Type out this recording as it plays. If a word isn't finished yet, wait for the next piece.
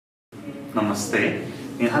नमस्ते,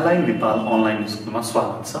 यहाँलाई नेपाल अनलाइन स्कुलमा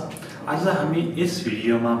स्वागत छ। आज हामी यस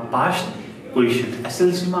भिडियोमा पास्ट क्वेशन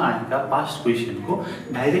एसएलसी मा आएका पास्ट क्वेशनको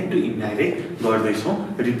डाइरेक्ट टु इनडाइरेक्ट गर्दैछौं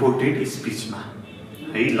रिपोर्टेड स्पीचमा।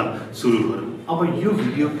 है ल सुरु गरौँ। अब यो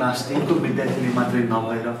भिडियो क्लास 10 को विद्यार्थीले मात्रै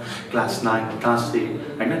नभएर क्लास 9, क्लास 8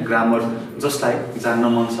 हैन ग्रामर जसलाई जान्न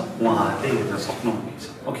मन छ उहाँहरूले हेर्न सक्नुहुनेछ।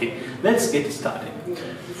 Okay, let's get started.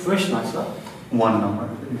 First मा छ 1 number.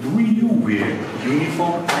 Do you wear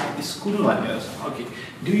uniform at school? Okay.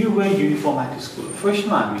 Do you wear uniform at school? First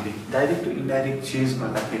मा हामीले डाइरेक्ट टु इनडाइरेक्ट चेन्ज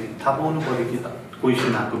गर्दाखेरि थाहा पाउनु पर्यो कि त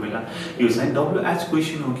क्वेशन आएको बेला यो चाहिँ WH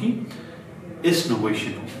क्वेशन हो कि यस नो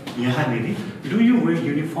क्वेशन हो। यहाँनेरि do you where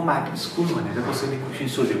uniform at school भनेर कसैले क्वेशन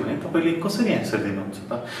सोध्यो भने तपाईले कसरी आन्सर दिनुहुन्छ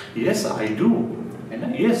त? यस आई डु हैन,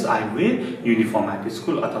 yes I where uniform at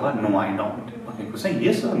school अथवा नो आई डोन्ट भनेको चाहिँ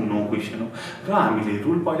यस र नो क्वेशन हो। र हामीले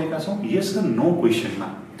रुल पढेका छौं यस र नो क्वेशनमा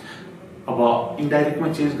अब इनडाइरेक्टमा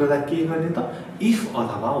चेन्ज गर्दा के गर्ने त इफ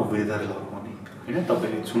अथवा वेदर लगाउने हैन,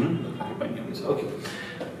 तपाईले चुन लगाए पनि हुन्छ। ओके,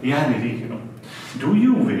 यहाँनेरि हेरौँ do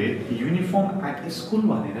you where uniform at school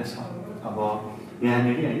भनेर छ। अब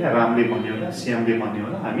यहाँनेरि हैन रामले भन्यो होला श्यामले भन्यो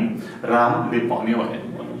होला, हामी रामले भन्यो भनेर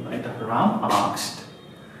भनौँ है त। राम आस्क्ड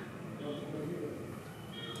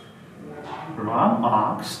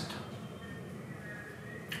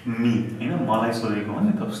मी हैन, मलाई सोधेको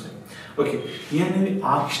भने त उसले। ओके, यहाँनेरि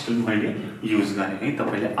आस्क्ड मैले युज गरे है,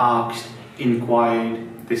 तपाईले आस्क्ड, इन्क्वायर्ड,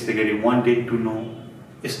 त्यस्तै गरी वान्टेड टु नो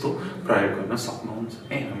यस्तो प्रयोग गर्न सक्नुहुन्छ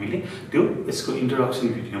है। हामीले त्यो यसको इन्ट्रोडक्सन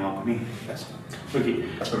भिडियोमा पनि हेरेका छौं। ओके,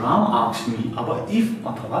 राम आस्क्ड मी, अब इफ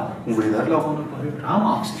अथवा वेदर लगाउनु पर्यो। राम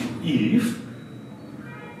आस्क्ड मी इफ,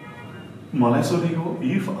 मलाई सोधेको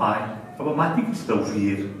इफ आई, अब माथि के छ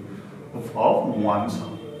वेयर of one छ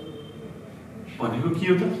भनेको के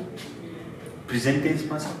हो त प्रेजेन्ट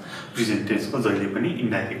टेन्समा छ। प्रेजेन्ट टेन्समा जहिले पनि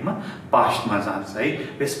इनडाइरेक्टमा पास्टमा जान्छ है,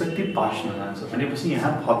 रेस्पेक्टिभ पास्टमा जान्छ भनेपछि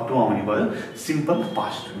यहाँ भर्ब टु आउने भयो, सिम्पल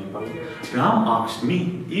पास्ट हुने भयो। Ram asked me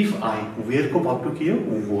if I, where को भर्ब टु के हो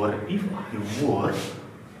वोर, इफ आई वोर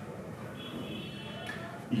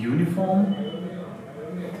uniform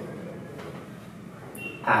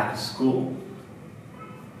at school,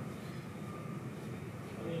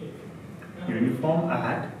 uniform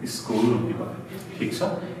at school हुने भयो। ठिक छ,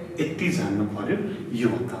 यति जान्नु पर्यो यो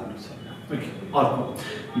भन्दा अरु छैन। ओके, अर्को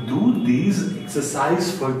do this exercise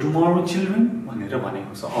for tomorrow children भनेर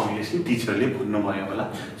भनेको छ। अभियसली टिचरले भन्नुभयो होला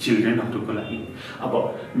चिल्ड्रेनहरुको लागि। अब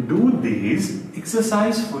do this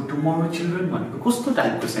exercise for tomorrow children भनेको कस्तो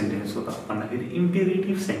टाइपको सेन्टेन्स हो त भन्दाखेरि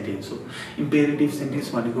इम्पेरेटिभ सेन्टेन्स हो। इम्पेरेटिभ सेन्टेन्स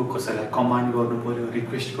भनेको कसैलाई कमान्ड गर्नु पर्यो,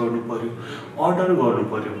 रिक्वेस्ट गर्नु पर्यो, अर्डर गर्नु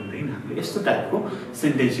पर्यो भन्दैन, हामीले यस्तो टाइपको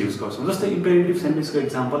सेन्टेन्स युज गर्छौं। जस्तै imperative सेन्टेन्सको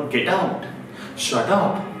example get out, shut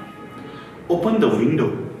up, open the window,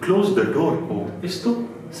 close the door हो। यस्तो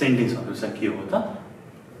सेन्टेन्सहरु चाहिँ के हो त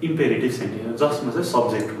इम्पेरेटिभ सेन्टेन्स जसमा चाहिँ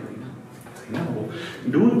सब्जेक्ट हुँदैन हैन। हो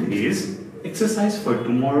do this exercise for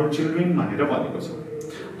tomorrow children भनेर भनेको छ।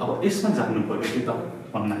 अब यसमा जान्नु पर्यो कि त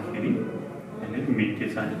भन्दाखेरि हैन मिटे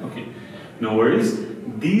छ। ओके, नो वरीज,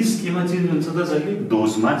 दिस केमा चेन्ज हुन्छ त जहिले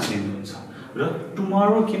दोजमा चेन्ज हुन्छ, र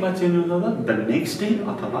टुमोरो केमा चेन्ज हुन्छ त द नेक्स्ट डे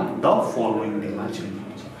अथवा द फलोइङ डेमा चेन्ज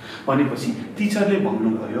हुन्छ। भनेपछि टिचरले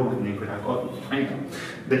भन्नुभयो भन्ने कुरा गर्नु हैन।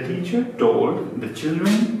 The teacher told the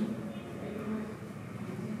children,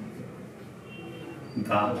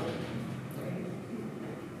 the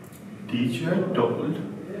teacher told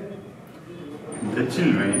the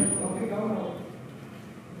children.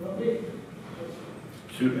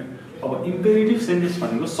 अब इम्पेरेटिभ सेन्टेन्स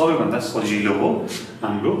भनेको सबैभन्दा सजिलो हो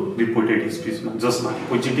हाम्रो रिपोर्टेड स्पीचमा, जसमा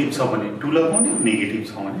पोजिटिभ छ भने टु लगाउने, नेगेटिभ छ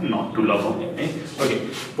भने नट टु लगाउने है। ओके,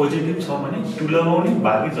 पोजिटिभ छ भने टु लगाउने,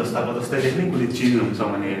 बाँकी जस्ताको जस्तै लेख्ने, कुनै चेन्ज हुन्छ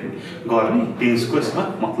भने गर्ने, टेन्सको यसमा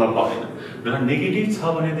मतलब भएन। र नेगेटिभ छ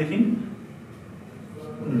भनेदेखि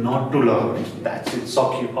नट टु लगाउने, द्याट्स इट,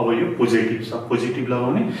 सक्यो। अब यो पोजिटिभ छ, पोजिटिभ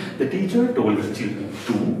लगाउने। The teacher told the children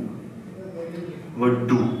to, अब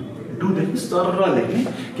डु, डु देखि सरर लेख्ने,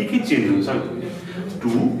 के चेन्ज हुन्छ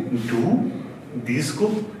टु डु, दिसको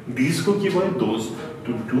के भयो those,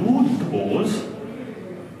 to do those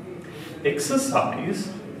exercise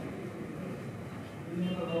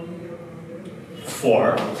for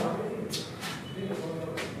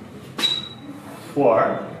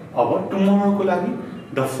अब टुमोरोको लागि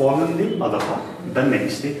द फलोइङ डे अथवा the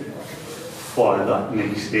next day. For the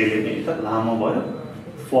next day लेख्ने त लामो भयो,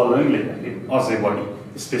 फलोइङ लेख्दाखेरि अझै बढी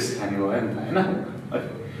स्पेस खाने भयो नि त हैन।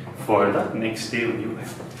 फर द नेक्स्ट डे हुने भयो,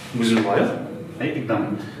 बुझ्नुभयो है, एकदम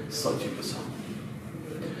सजिलो छ।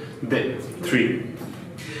 Then 3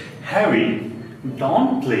 Harry don't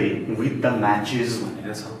play with the matches भनेर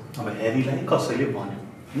छ। अब ह्यारीलाई कसैले भन्यो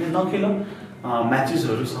हैन नखेल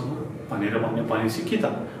म्याचेसहरुसँग भनेर भन्ने भनेपछि के त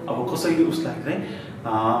अब कसैले उसलाई चाहिँ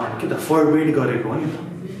के त फरवर्ड गरेको हो नि त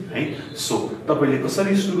है। सो तपाईले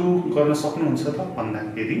कसरी सुरु गर्न सक्नुहुन्छ त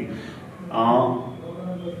भन्दाखेरि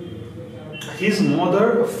his mother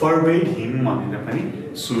forbade him भनेर पनि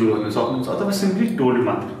सुरु गर्न सक्नुहुन्छ अथवा सिम्पली told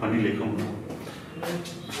मात्र पनि लेखौँ।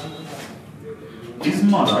 his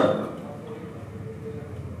mother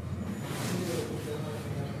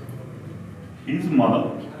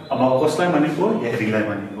अब कसलाई भनेको ह्यारीलाई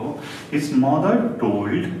भनेको his mother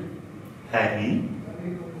told Harry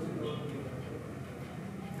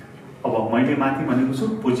अब मैले माथि भनेको छु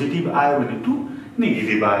पोजिटिभ आयो भने टु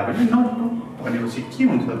नेगेटिभ आयो भने नट टु भनेपछि के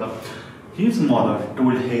हुन्छ त his mother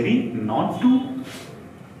told Harry not to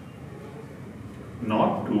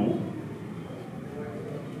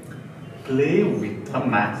play with the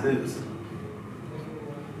matches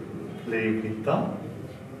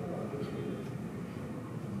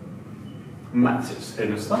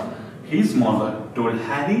हेर्नुस् त his mother told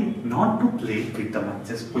Harry not to play with the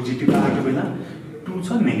matches positive आएको बेला टु छ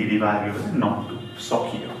नेगेटिभ आएको बेला नट टु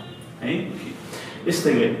सकियो है।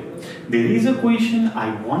 यस्तै गरी there is a question I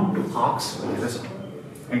want to ask भनेर छ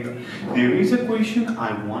है त there is a question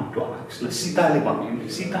I want to ask ल सीताले भन्यो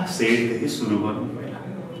सीता said देखि सुरु गरौँ पहिला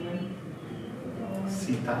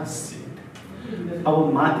सीता said अब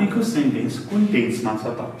माथिको सेन्टेन्स कुन टेन्समा छ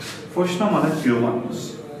त फर्स्टमा मलाई त्यो भन्नुस्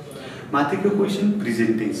माथिको क्वेशन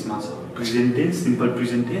प्रेजेन्ट टेन्समा छ present tense simple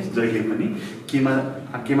present tense जहिले पनि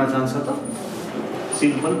केमा जान्छ त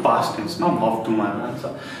सिम्पल पास्ट टेन्समा भर्ब टु मा जान्छ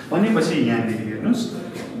भनेपछि यहाँ हेर्नुस्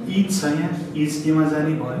इज छ यहाँ इज केमा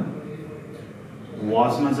जाने भयो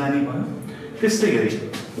वाज मा जाने भयो त्यस्तै गरी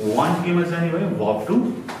वान्ट केमा जाने भयो भर्ब टु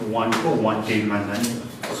वान्ट को वान्टेड मा जाने भयो।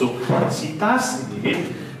 So Sita said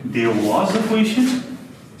there was a question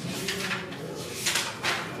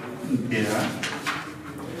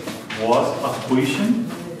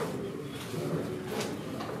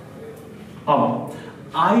अब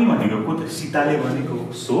आई भनेको को त सीताले भनेको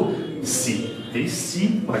सो सी है सी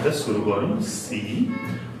बाट सुरु गरौँ C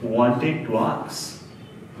wanted to ask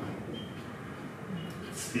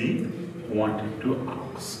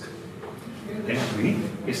and we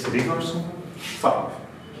यसरी गर्छौँ। 5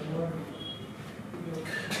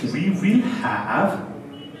 we will have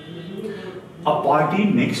a party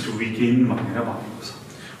next weekend भनेर भनेको छ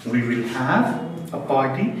we will have a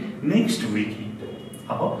party next weekend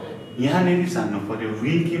अब यहाँनेरि जान्नु पर्यो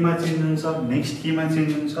will केमा चेन्ज हुन्छ नेक्स्ट केमा चेन्ज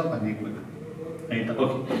हुन्छ भन्ने कुरा है त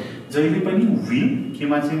ओके जहिले पनि will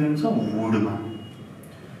केमा चेन्ज हुन्छ would मा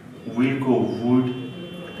will को would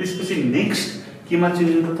त्यसपछि नेक्स्ट केमा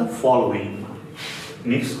चेन्ज हुन्छ त following मा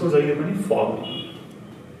नेक्स्ट को जहिले पनि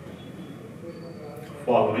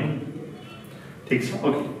following ठीक छ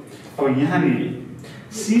ओके अब यहाँनेरि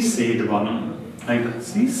she said भनौँ है त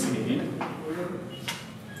she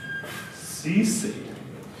said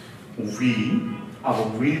we अब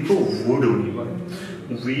will को would हुने भयो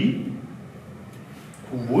we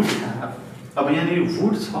would have अब यहाँनेरि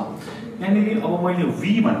would छ यहाँनेरि अब मैले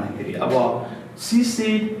we भन्दाखेरि अब she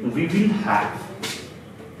said we will have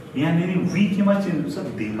यहाँनेरि we केमा चेन्ज हुन्छ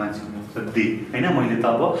they मा चेन्ज हुन्छ they हैन मैले त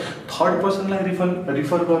अब थर्ड पर्सनलाई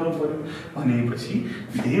रिफर गर्नु पर्यो भनेपछि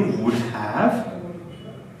they would have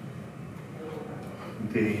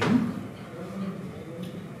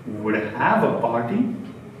a party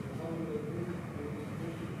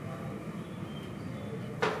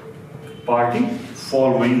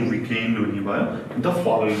following weekend हुने भयो the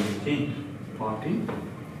following weekend party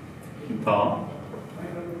the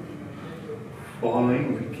following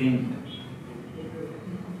weekend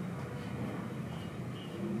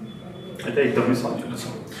এটা एकदमै सजिलो छ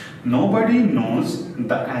nobody knows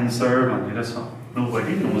the answer भनेर छ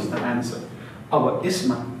nobody knows the answer अब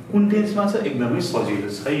यसमा कुन टेन्समा छ एकदमै सजिलो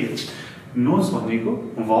छ यो knows भनेको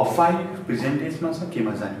verb 5 प्रेजेन्ट टेन्समा छ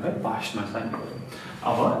केमा जाने भयो पास्टमा जाने भयो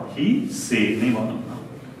अब he said नै भनौँ न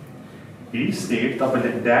he said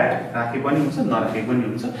तपाईले that राखे पनि हुन्छ नराखे पनि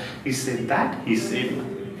हुन्छ he said that he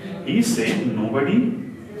said nobody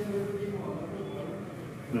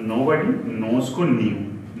knows को knew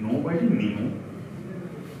nobody knew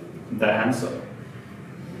the answer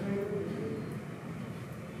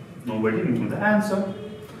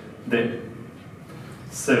then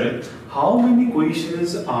 7 how many questions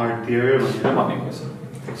are there भनेर भनेको छ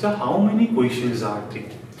ठीक छ how many questions are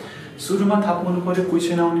there सुरुमा थाहा पाउनु पर्यो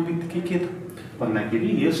क्वेशन आउने बित्तिकै के त भन्दाखेरि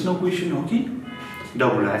यस नो क्वेशन हो कि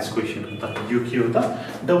डबल एस क्वेशन हो त यो के हो त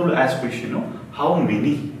डबल एस क्वेशन हो हाउ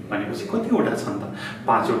मेनी भनेपछि कतिवटा छन् त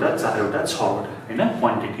 5 वटा 4 वटा 6 वटा हैन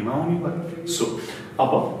क्वान्टिटीमा आउने भयो सो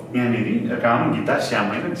अब यहाँनेरि राम गीता श्याम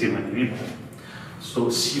हैन जे भने नि सो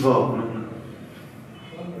शिव भनौँ न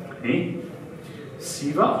है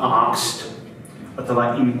शिव asked अथवा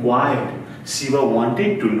enquired Shiv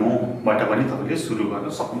wanted to know बाट पनि तपाईले सुरु गर्न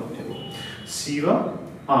सक्नुहुन्थ्यो। Shiv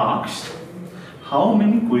asked how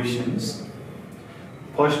many questions,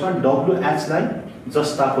 फर्स्टमा WH लाई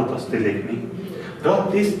जस्ताको तस्तै लेख्ने र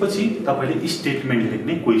त्यसपछि तपाईले स्टेटमेन्ट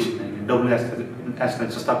लेख्ने, क्वेशन हैन। WH लाई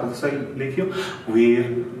जस्ताको तस्तै लेख्यो, वेयर,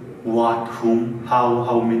 व्हाट, हुम,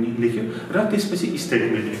 हाउ मेनी लेख्यो र त्यसपछि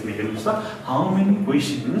स्टेटमेन्ट लेख्ने। हेर्नुस् त, हाउ मेनी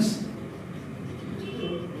क्वेशन्स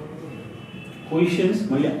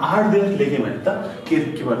मैले आर देयर लेखेँ भने त के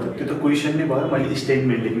भयो, त्यो त क्वेशन नै भयो। मैले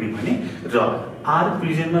स्टेटमेन्ट लेख्ने भने र आर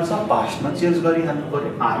प्रेजेन्टमा छ, पास्टमा चेन्ज गरिहाल्नु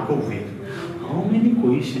पर्यो, आर को where. How many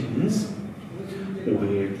questions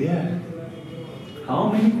where there, how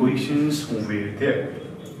many questions where there.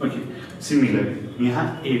 Okay, similarly यहाँ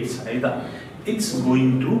 8 छ है त, इट्स गोइङ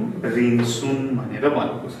टु रेन सुन भनेर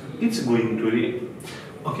भनेको छ, it's going to rain.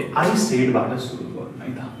 Okay, I said बाट सुरु गर्नु है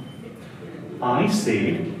त। आई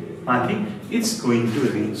सेड माथि इट्स गोइङ टु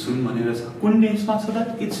रेन सुन भनेर छ, कुन टेन्समा छ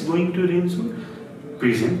त? It's going to rain soon,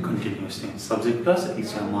 present continuous tense, subject plus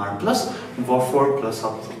HMR plus verb form plus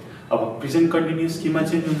subject. अब प्रेजेन्ट कन्टिन्युअस केमा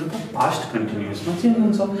चेन्ज हुन्छ त? पास्ट कन्टिन्युअसमा चेन्ज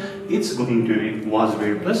हुन्छ। It's going to rain was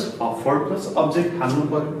where plus verb form plus object हाल्नु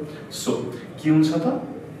पर्यो। So के हुन्छ त?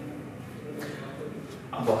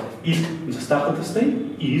 अब इट जस्ताको तस्तै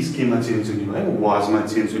इज केमा चेन्ज हुने भयो? वाजमा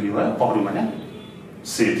चेन्ज हुने भयो। अरु भने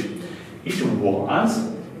shed, it was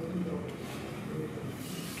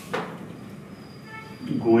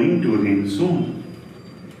going to rain soon।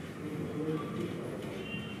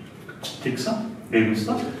 ठीक छ, हेर्नुस् त,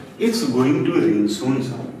 इट्स गोइङ टु रेन सुन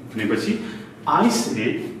छ भनेपछि I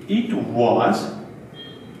said it was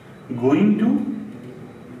going to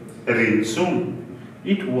rain soon,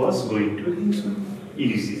 it was going to rain soon.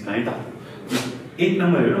 Easy छ है त। 8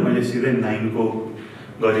 नम्बर हेर्नु, मैले सिधै 9 को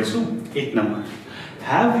गरेछु। 8 number,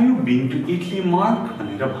 have you been to Italy mark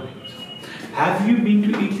भनेर भनेको छ। Have you been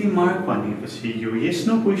to Italy mark भनेपछि यो यस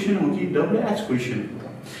नो क्वेशन हो कि WH क्वेशन हो?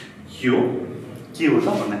 यो के हो त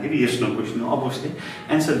भन्दाखेरि यस नो क्वेशन हो। अबस्ली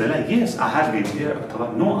एन्सर देला yes I have been there अथवा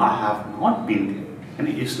no I have not been there, हैन?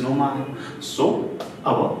 यस नो मा आयो। सो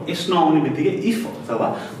अब यस नो आउने बित्तिकै इफ अथवा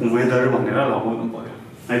वेदर भनेर लगाउनु पर्यो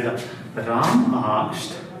है त। Ram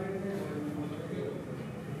asked,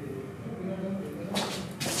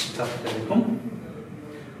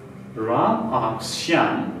 Ram asked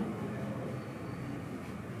Shyam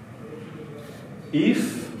if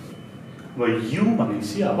you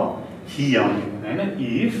भनेपछि अब ही आउने हैन?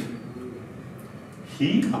 इफ ही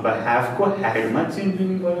अब हैव को ह्याडमा चेन्ज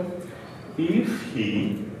हुने भयो। If he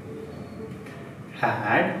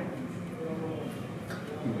had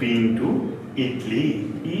been to Italy,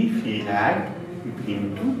 if he had been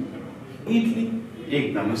to Italy,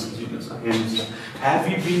 एकदमै सजिलो छ। हेर्नुस् त, have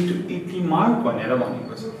you been to Italy mark भनेर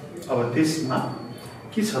भनेको छ। अब त्यसमा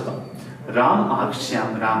के छ त? राम आस्क्ड श्याम,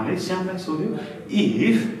 रामले श्यामलाई सोध्यो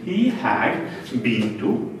if he had been to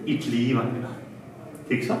Italy भनेर।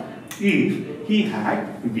 ठीक छ, if he had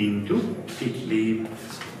been to Italy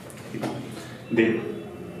भनेर।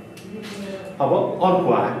 अब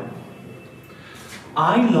अर्को आयो,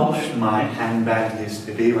 I lost my handbag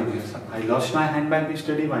yesterday भनेको छ। I lost my handbag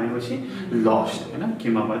yesterday भनेपछि लस्ट हैन,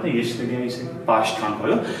 केमा भयो त? येस्टरडे आइसक्यो, पास्टमा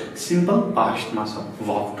भयो, सिम्पल पास्टमा छ,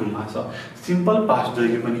 verb to मा छ। सिम्पल पास्ट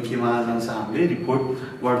जहिले पनि केमा जान्छ? हामीले रिपोर्ट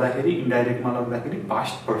गर्दाखेरि इन्डाइरेक्टमा लग्दाखेरि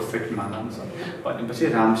पास्ट पर्फेक्टमा जान्छ। भनेपछि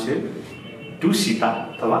राम सेड टु सीता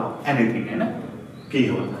अथवा एनिथिङ हैन, के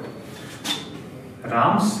हो त?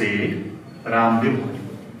 राम सेड, रामले भन्यो,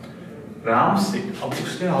 राम सेड। अब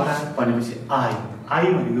उसले हरायो भनेपछि आई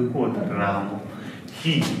भनेको को हो त? राम हो।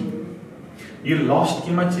 ही, यो लस्ट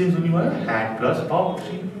केमा चेन्ज हुने भयो? Had plus verb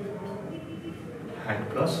 3, had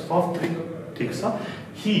plus verb 3। ठीक छ,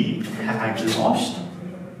 he had lost,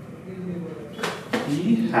 he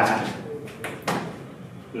had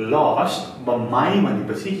lost, but my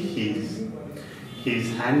भनेपछि his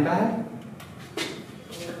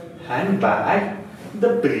handbag the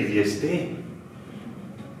previous day,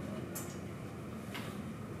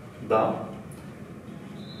 the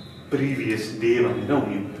previous day भनेर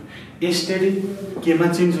हुने भयो। yesterday केमा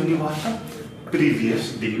चेन्ज हुने भयो त? previous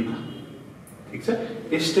day मा। ठीक छ,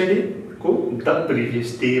 yesterday को द प्रिभियस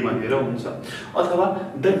डे भनेर हुन्छ अथवा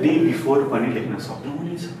द डे बिफोर पनि लेख्न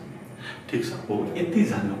सक्नुहुनेछ। ठीक छ, हो यति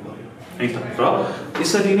जान्नु पर्यो है त। र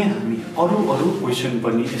यसरी नै हामी अरु क्वेशन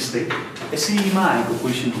पनि यस्तै एसईमा आएको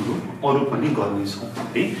क्वेशनहरु अरु पनि गर्नेछौं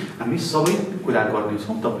है हामी सबै कुरा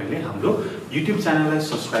गर्नेछौं तपाईले हाम्रो युट्युब च्यानललाई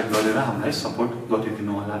सब्स्क्राइब गरेर हामीलाई सपोर्ट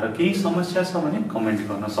गरिदिनु होला र केही समस्या छ भने कमेन्ट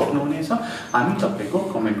गर्न सक्नुहुनेछ हामी तपाईको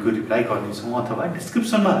कमेन्टको रिप्लाई गर्नेछौं अथवा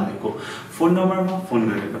डिस्क्रिप्सनमा रहेको फोन नम्बरमा फोन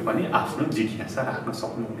गरेर पनि आफ्नो जिज्ञासा राख्न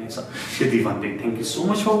सक्नुहुनेछ त्यति भन्दै thank you so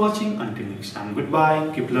much for watching until next time good by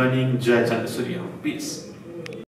keep learning Jay 𝘁𝘂𝗱𝗲 piece